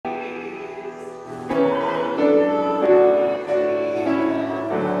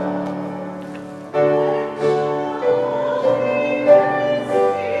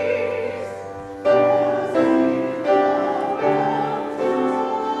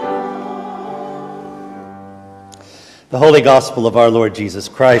The Holy Gospel of our Lord Jesus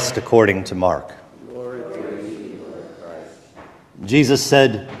Christ according to Mark. Glory to you, Lord Christ. Jesus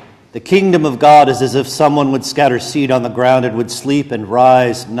said, "The kingdom of God is as if someone would scatter seed on the ground and would sleep and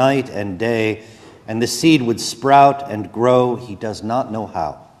rise night and day, and the seed would sprout and grow, he does not know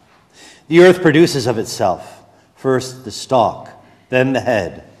how. The earth produces of itself, first the stalk, then the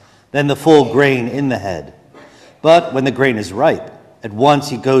head, then the full grain in the head. But when the grain is ripe, at once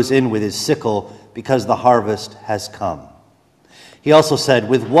he goes in with his sickle, because the harvest has come." He also said,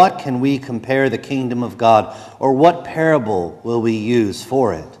 "With what can we compare the kingdom of God, or what parable will we use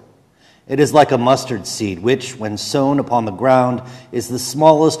for it? It is like a mustard seed, which, when sown upon the ground, is the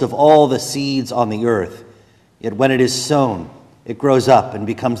smallest of all the seeds on the earth. Yet when it is sown, it grows up and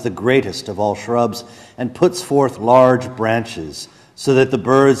becomes the greatest of all shrubs, and puts forth large branches, so that the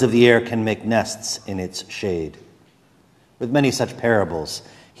birds of the air can make nests in its shade." With many such parables,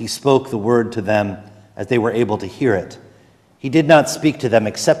 he spoke the word to them as they were able to hear it. He did not speak to them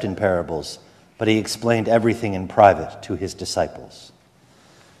except in parables, but he explained everything in private to his disciples.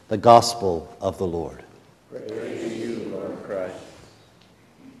 The Gospel of the Lord. Praise to you, Lord Christ.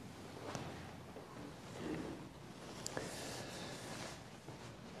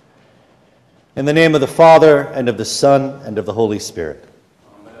 In the name of the Father, and of the Son, and of the Holy Spirit.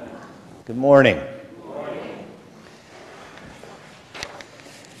 Amen. Good morning.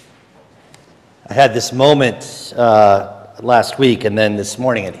 I had this moment last week, and then this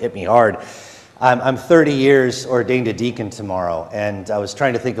morning it hit me hard. I'm 30 years ordained a deacon tomorrow, and I was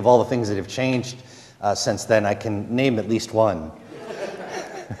trying to think of all the things that have changed since then. I can name at least one.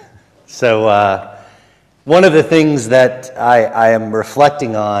 So one of the things that I am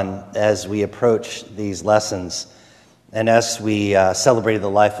reflecting on as we approach these lessons, and as we celebrated the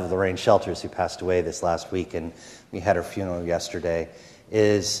life of Lorraine Shelters, who passed away this last week, and we had her funeral yesterday,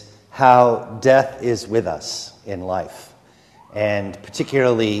 is how death is with us in life, and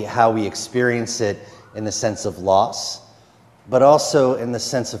particularly how we experience it in the sense of loss, but also in the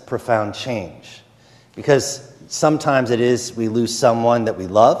sense of profound change. Because sometimes it is we lose someone that we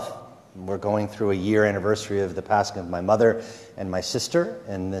love. We're going through a year anniversary of the passing of my mother and my sister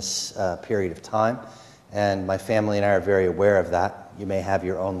in this period of time, and my family and I are very aware of that. You may have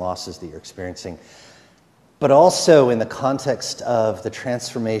your own losses that you're experiencing. But also in the context of the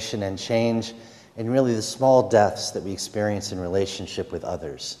transformation and change and really the small deaths that we experience in relationship with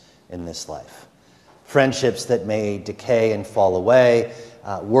others in this life. Friendships that may decay and fall away,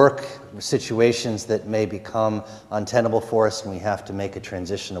 work situations that may become untenable for us and we have to make a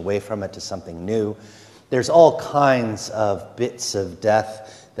transition away from it to something new. There's all kinds of bits of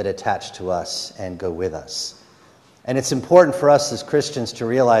death that attach to us and go with us. And it's important for us as Christians to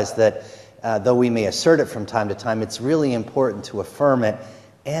realize that though we may assert it from time to time, it's really important to affirm it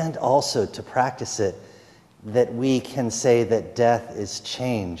and also to practice it, that we can say that death is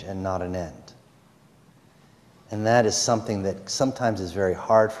change and not an end. And that is something that sometimes is very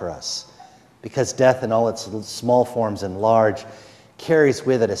hard for us, because death in all its small forms and large carries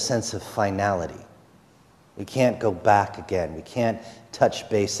with it a sense of finality. We can't go back again. We can't touch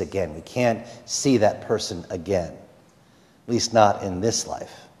base again. We can't see that person again, at least not in this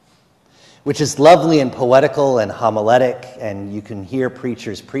life. Which is lovely and poetical and homiletic, and you can hear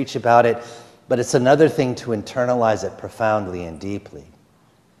preachers preach about it, but it's another thing to internalize it profoundly and deeply.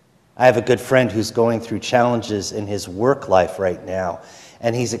 I have a good friend who's going through challenges in his work life right now,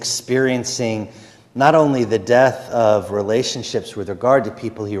 and he's experiencing not only the death of relationships with regard to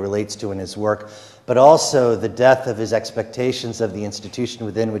people he relates to in his work, but also the death of his expectations of the institution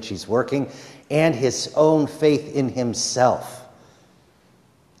within which he's working, and his own faith in himself.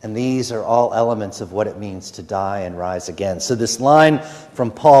 And these are all elements of what it means to die and rise again. So this line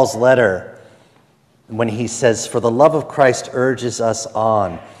from Paul's letter, when he says, "For the love of Christ urges us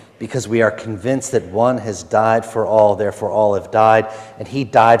on, because we are convinced that one has died for all, therefore all have died, and he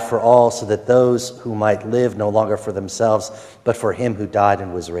died for all, so that those who might live no longer for themselves, but for him who died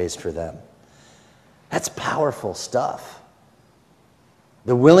and was raised for them." That's powerful stuff.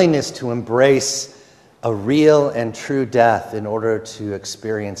 The willingness to embrace a real and true death in order to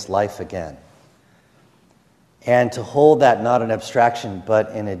experience life again. And to hold that not in abstraction,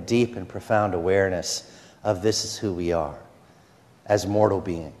 but in a deep and profound awareness of this is who we are as mortal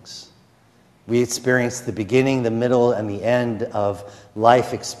beings. We experience the beginning, the middle, and the end of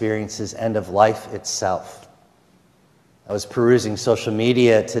life experiences and of life itself. I was perusing social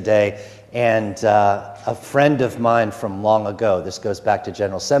media today, and a friend of mine from long ago, this goes back to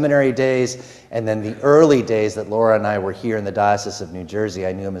General Seminary days, and then the early days that Laura and I were here in the Diocese of New Jersey.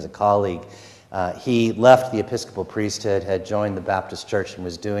 I knew him as a colleague. He left the Episcopal priesthood, had joined the Baptist Church, and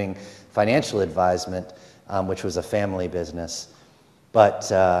was doing financial advisement which was a family business.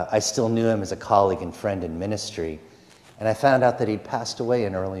 But I still knew him as a colleague and friend in ministry. And I found out that he'd passed away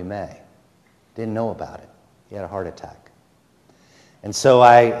in early May. Didn't know about it. He had a heart attack. And so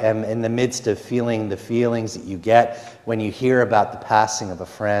I am in the midst of feeling the feelings that you get when you hear about the passing of a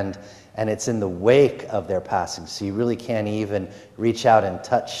friend, and it's in the wake of their passing. So you really can't even reach out and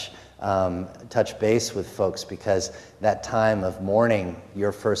touch base with folks, because that time of mourning,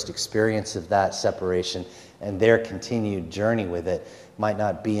 your first experience of that separation and their continued journey with it might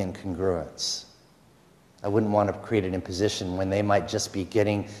not be in congruence. I wouldn't want to create an imposition when they might just be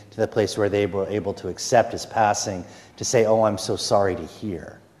getting to the place where they were able to accept his passing, to say, oh, I'm so sorry to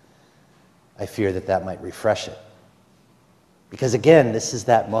hear. I fear that that might refresh it. Because again, this is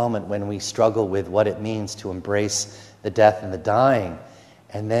that moment when we struggle with what it means to embrace the death and the dying,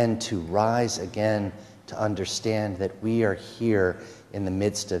 and then to rise again to understand that we are here in the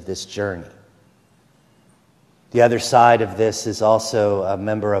midst of this journey. The other side of this is also a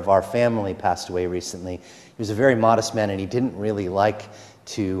member of our family passed away recently. He was a very modest man, and he didn't really like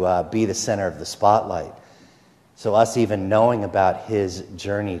to be the center of the spotlight. So us even knowing about his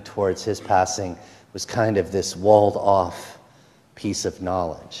journey towards his passing was kind of this walled off piece of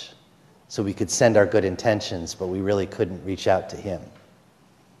knowledge. So we could send our good intentions, but we really couldn't reach out to him,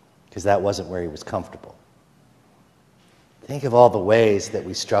 because that wasn't where he was comfortable. Think of all the ways that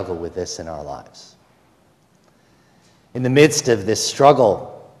we struggle with this in our lives. In the midst of this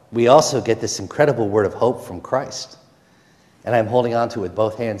struggle, we also get this incredible word of hope from Christ. And I'm holding on to it with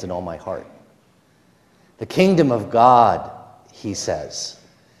both hands and all my heart. The kingdom of God, he says,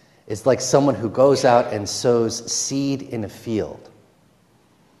 is like someone who goes out and sows seed in a field.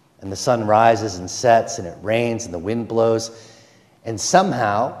 And the sun rises and sets, and it rains, and the wind blows. And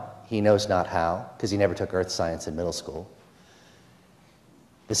somehow, he knows not how, because he never took earth science in middle school,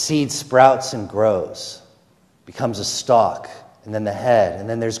 the seed sprouts and grows, becomes a stalk, and then the head, and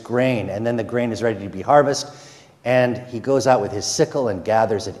then there's grain, and then the grain is ready to be harvested, and he goes out with his sickle and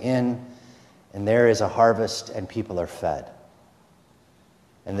gathers it in, and there is a harvest, and people are fed.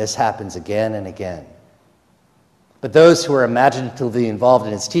 And this happens again and again. But those who are imaginatively involved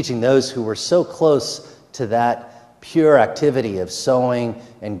in his teaching, those who were so close to that pure activity of sowing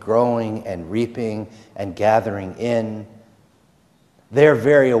and growing and reaping and gathering in, they're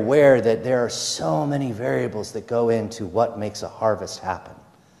very aware that there are so many variables that go into what makes a harvest happen.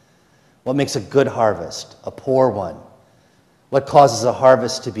 What makes a good harvest, a poor one? What causes a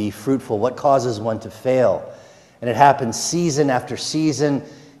harvest to be fruitful? What causes one to fail? And it happens season after season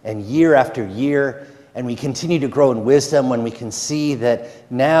and year after year. And we continue to grow in wisdom when we can see that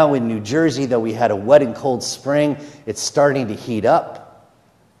now in New Jersey, though we had a wet and cold spring, it's starting to heat up.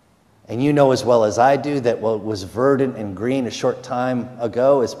 And you know as well as I do that what was verdant and green a short time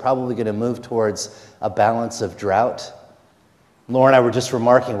ago is probably going to move towards a balance of drought. Laura and I were just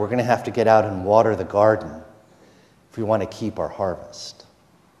remarking, we're going to have to get out and water the garden if we want to keep our harvest.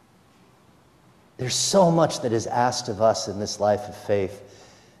 There's so much that is asked of us in this life of faith,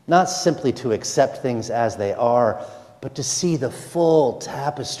 not simply to accept things as they are, but to see the full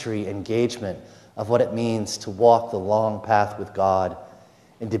tapestry engagement of what it means to walk the long path with God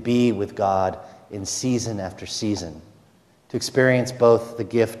and to be with God in season after season, to experience both the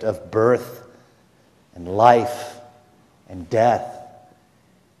gift of birth and life and death,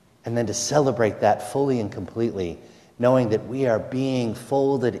 and then to celebrate that fully and completely, knowing that we are being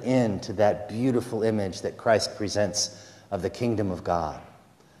folded into that beautiful image that Christ presents of the kingdom of God.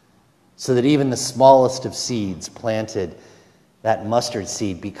 So that even the smallest of seeds planted, that mustard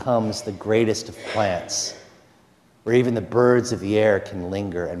seed, becomes the greatest of plants, where even the birds of the air can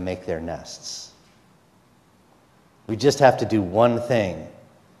linger and make their nests. We just have to do one thing,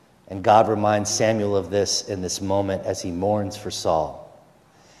 and God reminds Samuel of this in this moment as he mourns for Saul.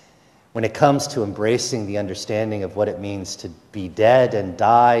 When it comes to embracing the understanding of what it means to be dead and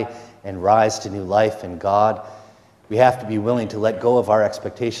die and rise to new life in God, we have to be willing to let go of our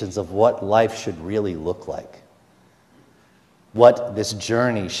expectations of what life should really look like, what this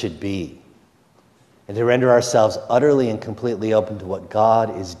journey should be, and to render ourselves utterly and completely open to what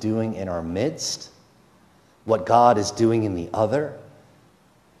God is doing in our midst, what God is doing in the other,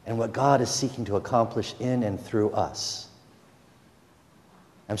 and what God is seeking to accomplish in and through us.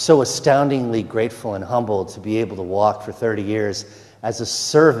 I'm so astoundingly grateful and humbled to be able to walk for 30 years as a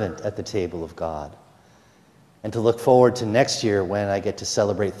servant at the table of God, and to look forward to next year when I get to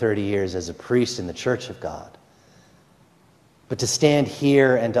celebrate 30 years as a priest in the Church of God. But to stand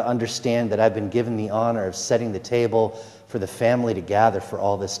here and to understand that I've been given the honor of setting the table for the family to gather for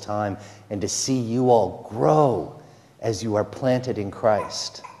all this time, and to see you all grow as you are planted in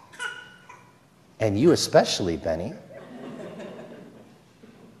Christ. and you especially, Benny,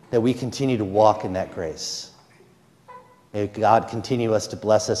 that we continue to walk in that grace. May God continue to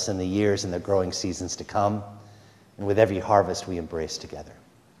bless us in the years and the growing seasons to come, and with every harvest we embrace together.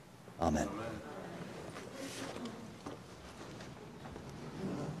 Amen. Amen.